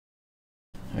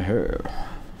Hey,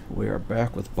 we are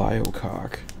back with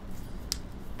Bioshock.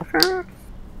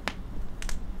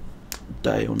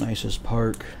 Dionysus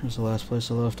Park is the last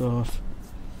place I left off.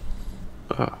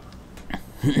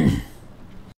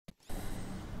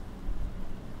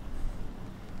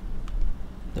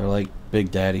 They're like Big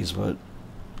Daddies, but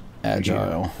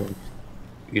agile.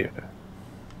 Yeah.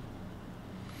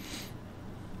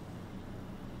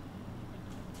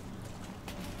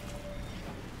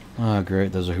 Ah,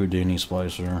 great, there's a Houdini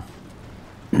splicer.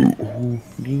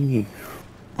 Houdini.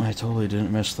 I totally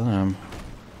didn't miss them.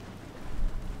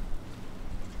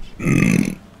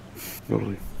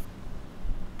 Totally.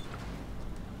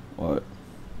 What?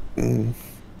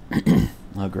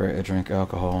 Oh, great, I drink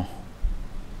alcohol.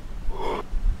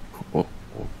 Oh.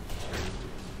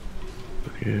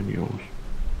 Cameos.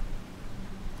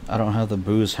 I don't have the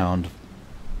booze hound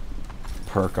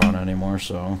perk on anymore,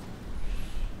 so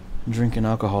drinking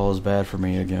alcohol is bad for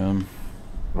me again.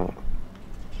 Oh.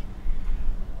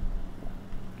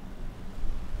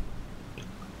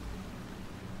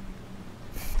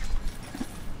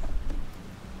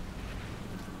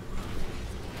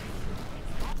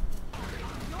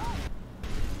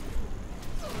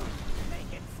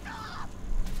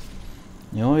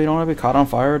 You know, you don't want to be caught on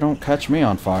fire, don't catch me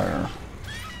on fire.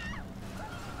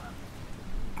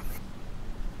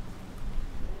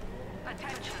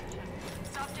 Attention.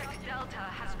 Subject Delta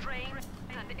has drained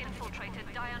and infiltrated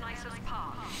Dionysus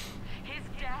Park. His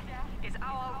death is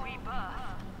our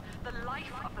rebirth. The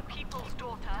life of the people's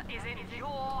daughter is in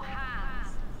your hands.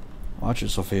 Watch it,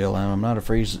 Sophia Lamb. I'm not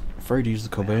afraid to use the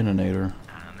Cobaninator.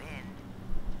 I'm in.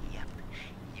 Yep.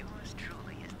 Yours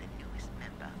truly is the newest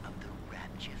member of the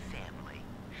Rapture family.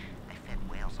 I fed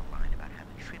Wales a line about how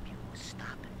the Tribune was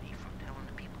stopping me from telling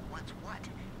the people what's what.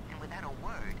 And without a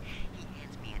word, he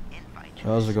hands me an invite.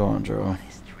 How's it going, Joe?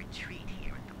 To retreat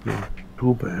here at the park.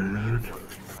 Too bad, man.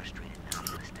 Frustrated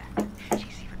novelist that.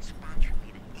 She's even sponsored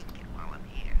me to ink it while I'm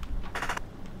here.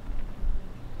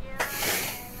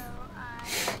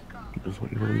 Just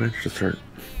waiting for the match to start.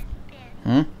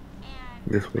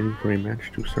 Just waiting for a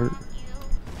match to start.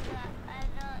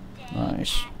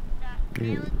 Nice.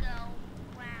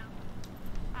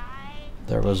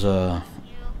 There was a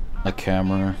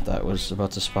camera that was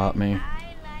about to spot me.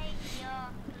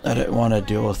 I didn't want to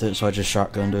deal with it, so I just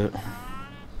shotgunned it.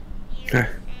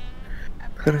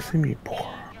 Gotta see me, poor.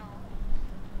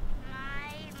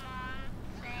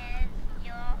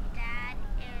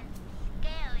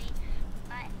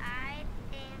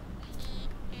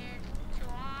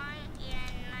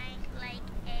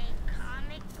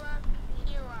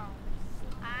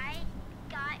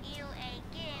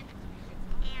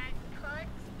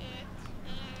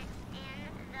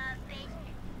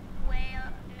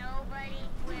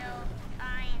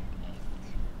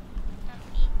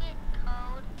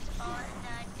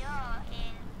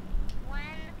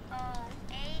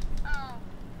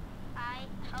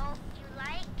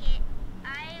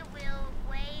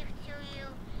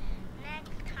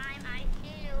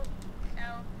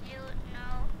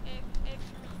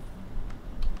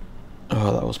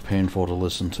 Oh, that was painful to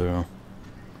listen to.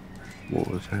 What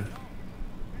was that?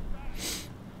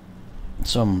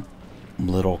 Some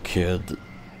little kid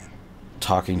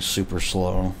talking super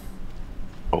slow.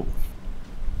 Oh.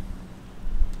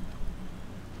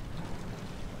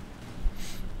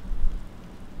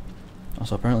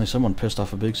 Also, apparently someone pissed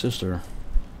off a big sister.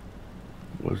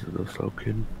 Was it the slow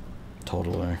kid?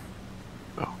 Totally.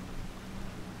 Oh.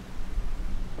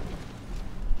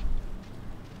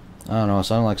 I don't know, it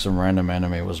sounded like some random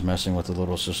enemy was messing with the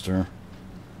little sister.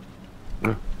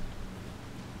 Yeah.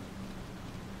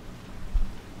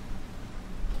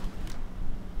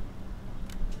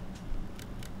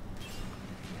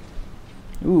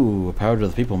 Ooh, a power to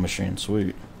the people machine,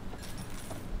 sweet.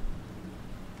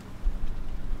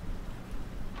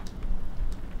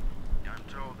 I'm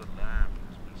told the lamb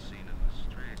has been seen in the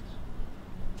streets.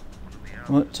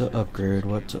 What to upgrade,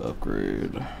 what to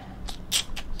upgrade.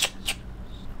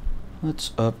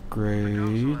 Let's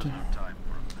upgrade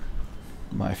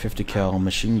my 50 cal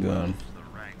machine gun.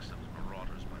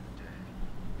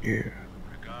 Yeah.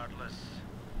 Regardless,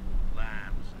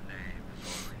 Lamb's name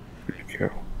is already Pretty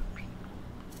cool.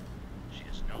 she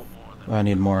is no more than I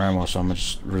need more ammo, so I'm gonna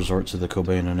just resort to the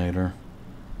Cobaninator.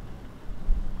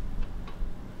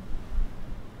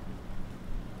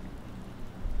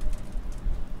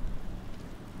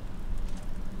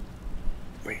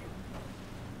 Wait.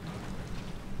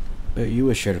 Bet you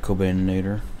wish you had a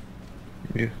Cobaninator.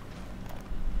 Yeah.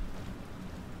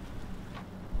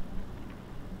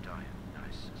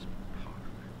 Dionysus Park.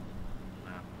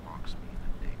 Lamb mocks me into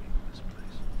naming this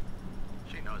place.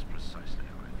 She knows precisely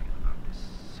how I feel about this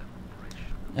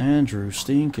separation. Andrew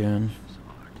stinking.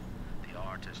 The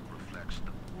artist reflects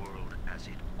the world as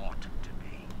it ought to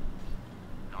be,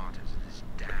 not as it is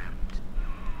damned.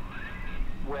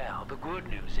 Well, the good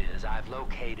news is I've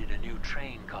located a new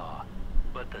train car,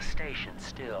 but the station's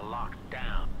still locked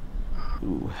down.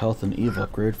 Ooh, health and Eve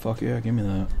upgrade. Fuck yeah, give me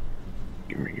that.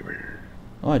 Give me.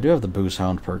 Oh, I do have the Boost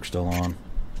Hound perk still on.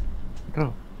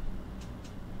 Oh.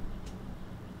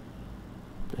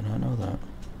 Did not know that.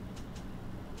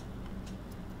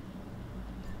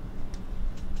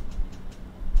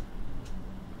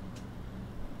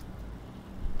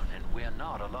 And we're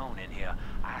not alone in here.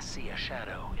 I see a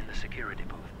shadow in the security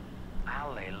booth.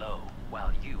 I'll lay low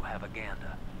while you have a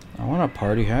gander. I want a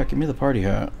party hat. Give me the party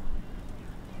hat.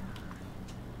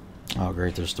 Oh,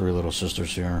 great. There's 3 little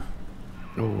sisters here.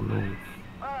 Oh no.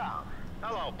 Oh,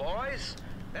 hello, boys.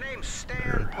 The name's Stan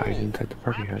Better hide Poole, inside the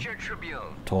party hat. Rapture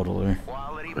Tribune. Totally.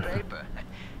 Quality paper.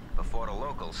 Before the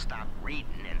locals stopped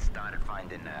reading and started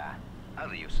finding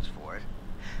other uses for it.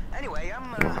 Anyway,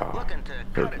 I'm looking to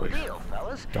cut a place. deal,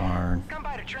 fellas. Darn. Come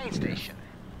by the train station.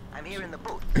 I'm here in the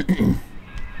booth.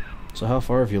 So how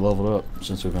far have you leveled up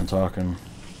since we've been talking?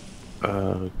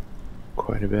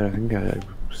 Quite a bit. I think I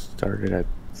started at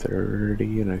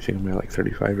 30, and I think I'm at like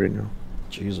 35 right now.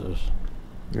 Jesus.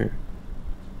 Yeah.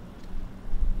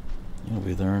 You'll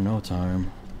be there in no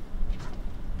time.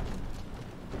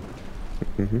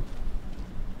 Mm-hmm.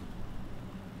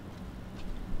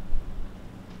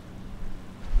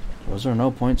 Was there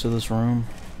no point to this room?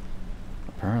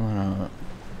 Apparently not.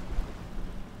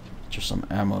 Just some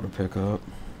ammo to pick up.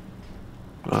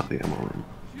 Oh, the ammo room.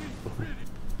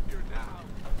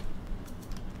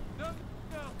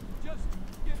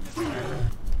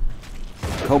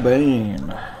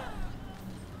 Cobain.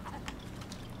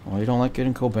 Well, you don't like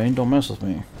getting Cobain? Don't mess with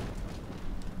me.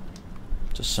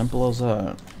 It's as simple as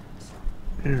that.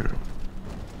 Yeah.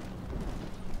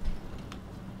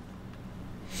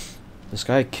 This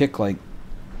guy kicked like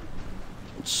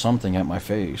something at my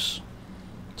face.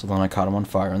 So then I caught him on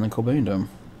fire and then Cobained him.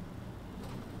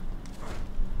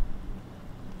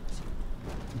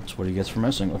 That's what he gets for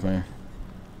messing with me.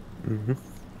 Mm-hmm.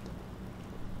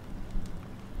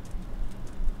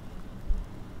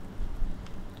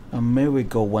 A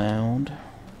merry-go-round.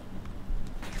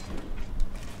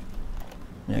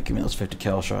 Yeah, give me those 50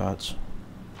 cal shots.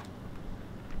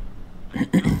 Found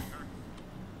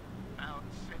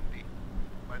Cindy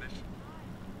by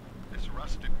this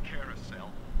rusted carousel,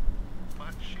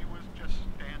 but she was just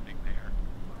standing there,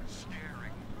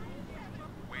 staring,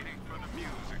 waiting for the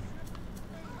music.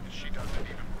 She doesn't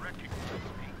even recognize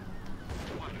me.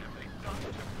 What have they done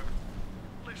to her?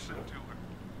 Listen to her.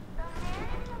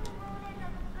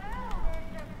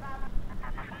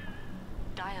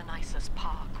 Dionysus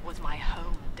Park was my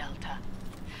home, Delta.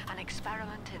 An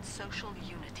experiment in social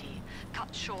unity,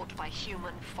 cut short by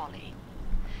human folly.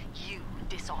 You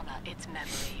dishonor its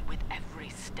memory with every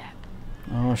step.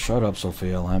 Oh, shut up,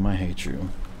 Sophia Lamb. I hate you.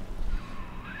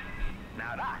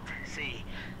 Now that, see,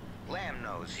 Lamb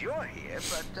knows you're here,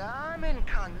 but I'm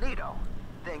incognito.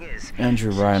 Thing is,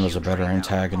 Andrew Ryan was a better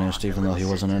antagonist, even though he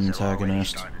wasn't an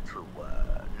antagonist.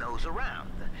 Nose around,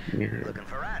 Yeah. looking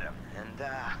for Adam, and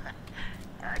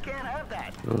I can't have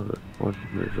that. Oh,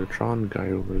 there's a Tron guy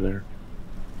over there.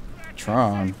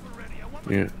 Tron.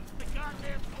 Yeah.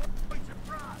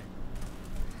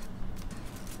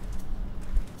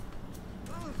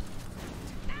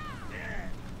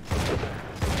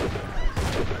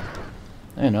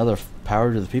 Hey, another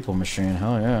power to the people machine.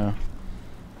 Hell yeah.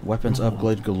 Weapons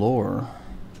upgrade galore.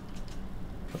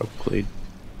 Upgrade.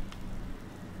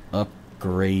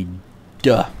 Upgrade.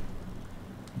 Duh.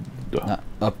 Duh. Not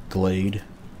upgrade.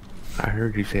 I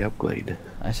heard you say upgrade.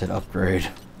 I said upgrade.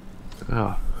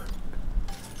 Oh.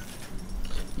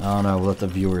 I don't know. We'll let the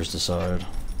viewers decide.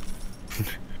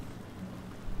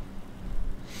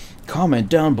 Comment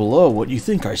down below what you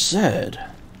think I said.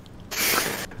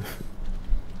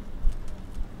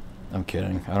 I'm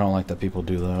kidding. I don't like that people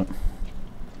do that.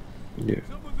 Yeah.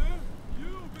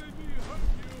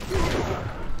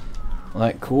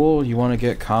 Like, cool, you want to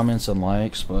get comments and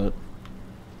likes, but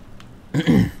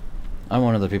I'm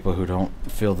one of the people who don't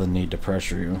feel the need to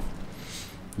pressure you.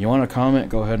 You want to comment?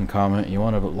 Go ahead and comment. You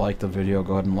want to like the video?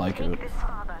 Go ahead and like it. This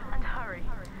father and hurry.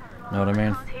 Know what I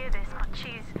mean? Can't hear this, but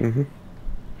Mm-hmm.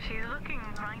 she's looking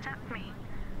right at me.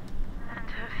 And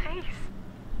her face.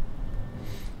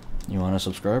 You want to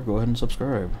subscribe? Go ahead and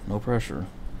subscribe. No pressure.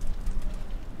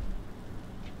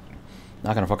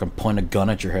 Not gonna fucking point a gun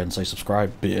at your head and say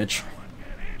subscribe, bitch.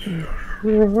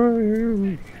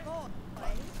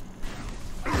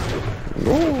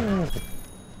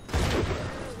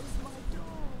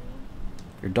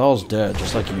 Your doll's dead,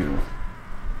 just like you.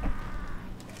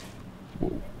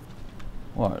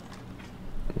 What?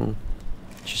 Mm.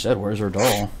 She said, where's her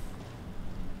doll?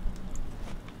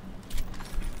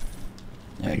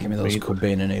 Yeah, give me those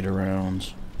Cobaininator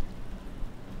rounds.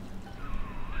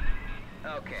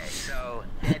 Okay, so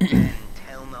dead men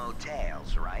tell no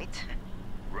tales, right?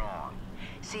 Wrong.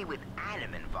 See, with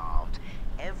Adam involved,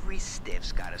 every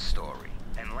stiff's got a story,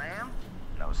 and Lamb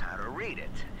knows how to read it.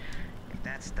 If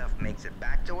that stuff makes it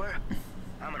back to her,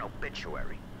 I'm an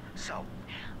obituary. So,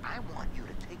 I want you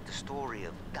to take the story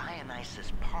of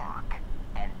Dionysus Park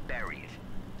and bury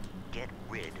it. Get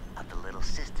rid of the little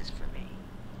sisters for me.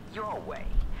 Your way.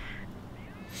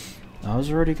 I was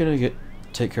already gonna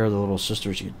take care of the little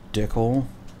sisters, you dickhole.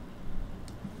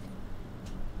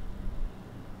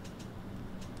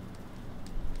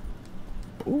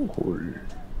 Bunghole.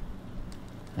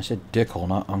 I said dickhole,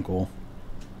 not uncle.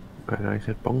 And I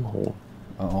said bunghole.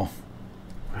 Uh-oh.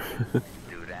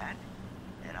 Do that,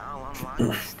 and I'll unlock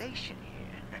the station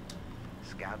here.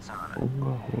 Scouts on it.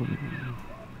 Bunghole.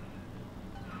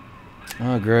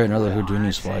 Oh, great, another Well, Houdini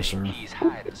I'd say splicer. He's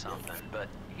hiding something, but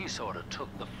he sort of took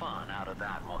the fun out of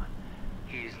that one.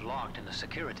 He's locked in the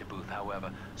security booth,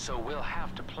 however, so we'll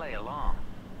have to play along.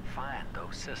 Find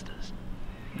those sisters.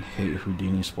 I hate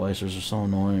Houdini splicers, they're so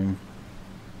annoying.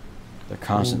 They're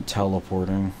constant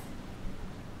teleporting.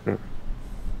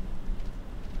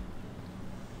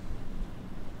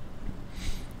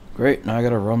 Great, now I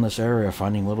gotta roam this area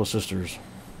finding little sisters.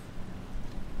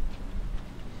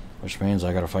 Which means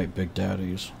I gotta fight big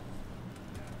daddies.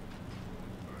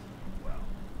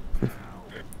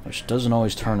 Which doesn't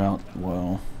always turn out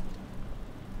well.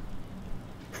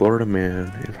 Florida man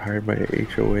is hired by the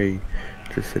HOA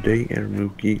to sedate and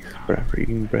remove geese, but after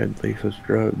eating bread laced with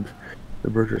drugs, the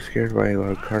birds are scared by a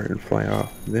loud cart and fly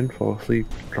off, then fall asleep,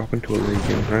 drop into a lake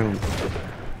and drown.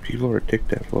 People are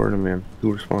ticked at Florida man,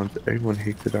 who responds, everyone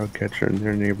hates the dog catcher in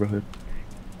their neighborhood.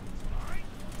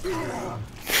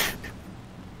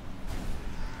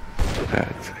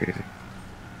 That's crazy.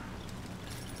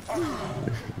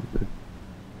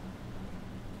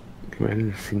 Can you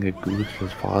imagine seeing a goose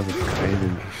just fall out of the sky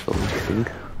and just slowly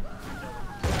sink?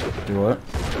 Do what?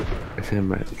 I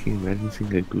said, can you imagine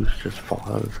seeing a goose just fall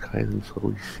out of the sky and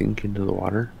slowly sink into the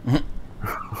water?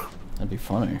 That'd be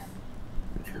funny.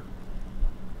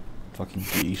 Fucking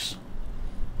geese.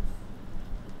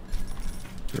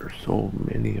 There are so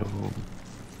many of them.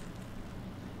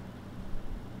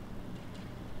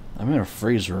 I'm in a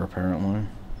freezer, apparently.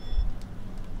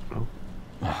 Oh,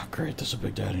 Ah, great, there's a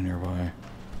big daddy nearby.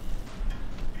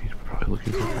 he's probably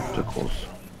looking for obstacles.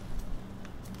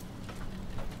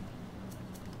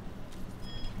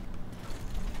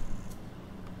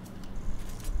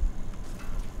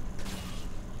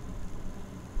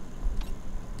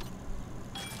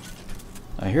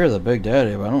 I hear the big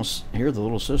daddy, but I don't hear the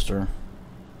little sister.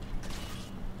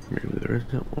 Maybe there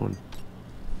isn't one.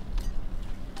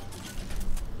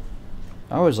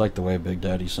 I always like the way Big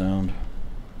Daddy sound.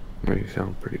 They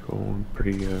sound pretty cool and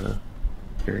pretty,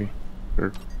 scary.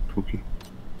 Or spooky.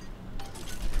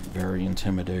 Very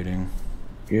intimidating.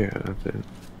 Yeah, that's it.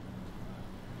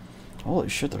 Holy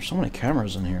shit, there's so many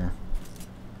cameras in here.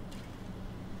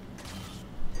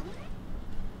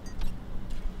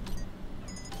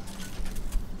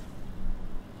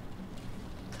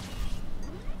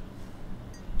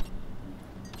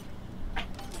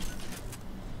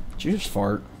 Did you just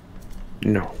fart?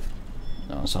 No.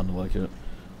 No, it sounded like it.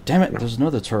 Damn it, there's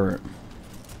another turret.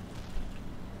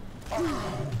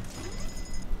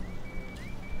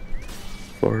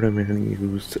 Florida man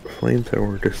used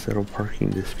flamethrower to settle parking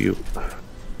dispute.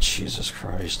 Jesus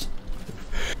Christ.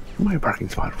 My parking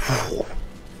spot. What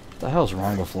the hell's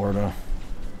wrong with Florida?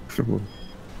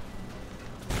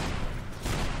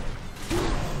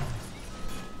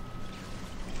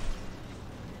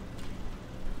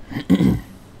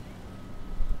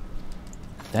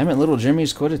 Damn it, little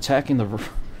Jimmy's quit attacking the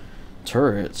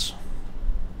turrets.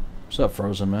 What's up,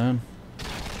 Frozen Man?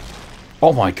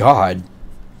 Oh my god.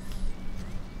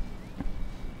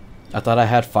 I thought I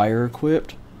had fire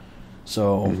equipped.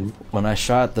 So when I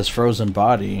shot this frozen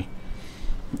body,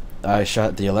 I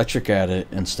shot the electric at it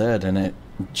instead and it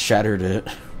shattered it.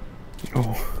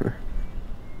 Oh.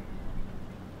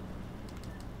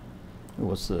 Ooh,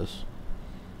 what's this?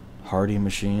 Hardy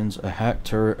machines. A hacked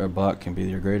turret or bot can be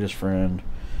your greatest friend.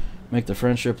 Make the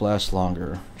friendship last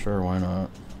longer. Sure, why not?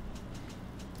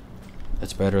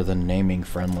 It's better than naming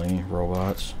friendly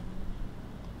robots.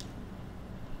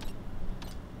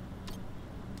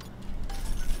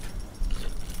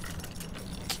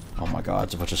 Oh my god,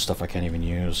 it's a bunch of stuff I can't even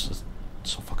use. It's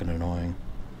so fucking annoying.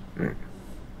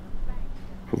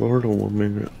 Florida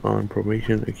woman on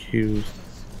probation accused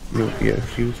You'll be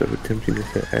accused of attempting to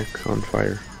set X on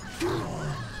fire.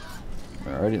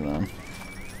 Alrighty then.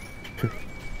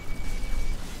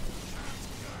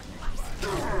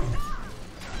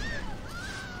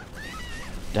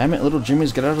 Damn it, little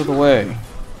Jimmy's, get out of the way.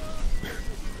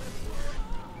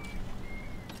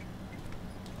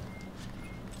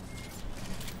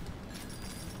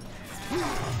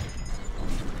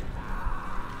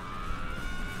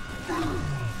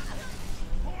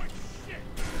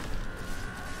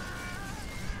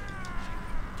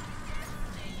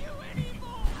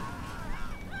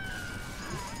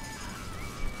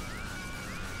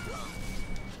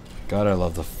 God, I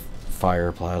love the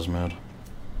fire plasmid.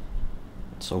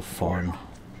 It's so fun.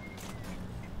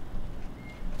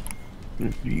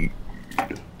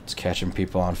 It's catching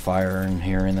people on fire and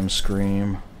hearing them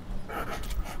scream.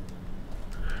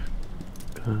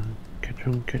 Catch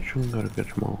 'em, gotta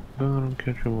catch 'em all. Gotta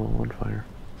catch 'em all on fire.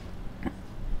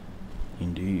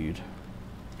 Indeed.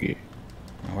 Yeah.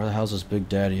 Where the hell's this Big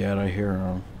Daddy at? I hear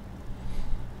him.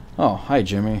 Oh, hi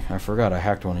Jimmy. I forgot I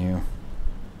hacked one of you.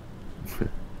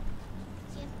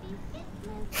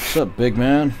 What's up, big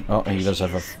man? Oh, he does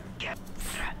have a...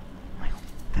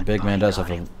 Big man does have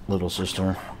a little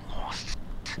sister.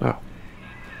 Oh.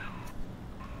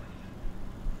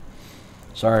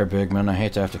 Sorry, big man. I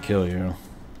hate to have to kill you.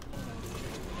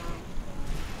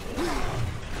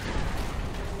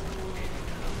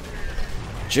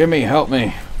 Jimmy, help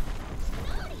me.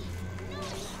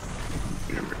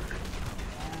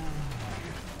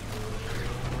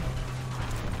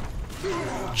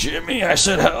 Jimmy, I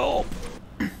said help.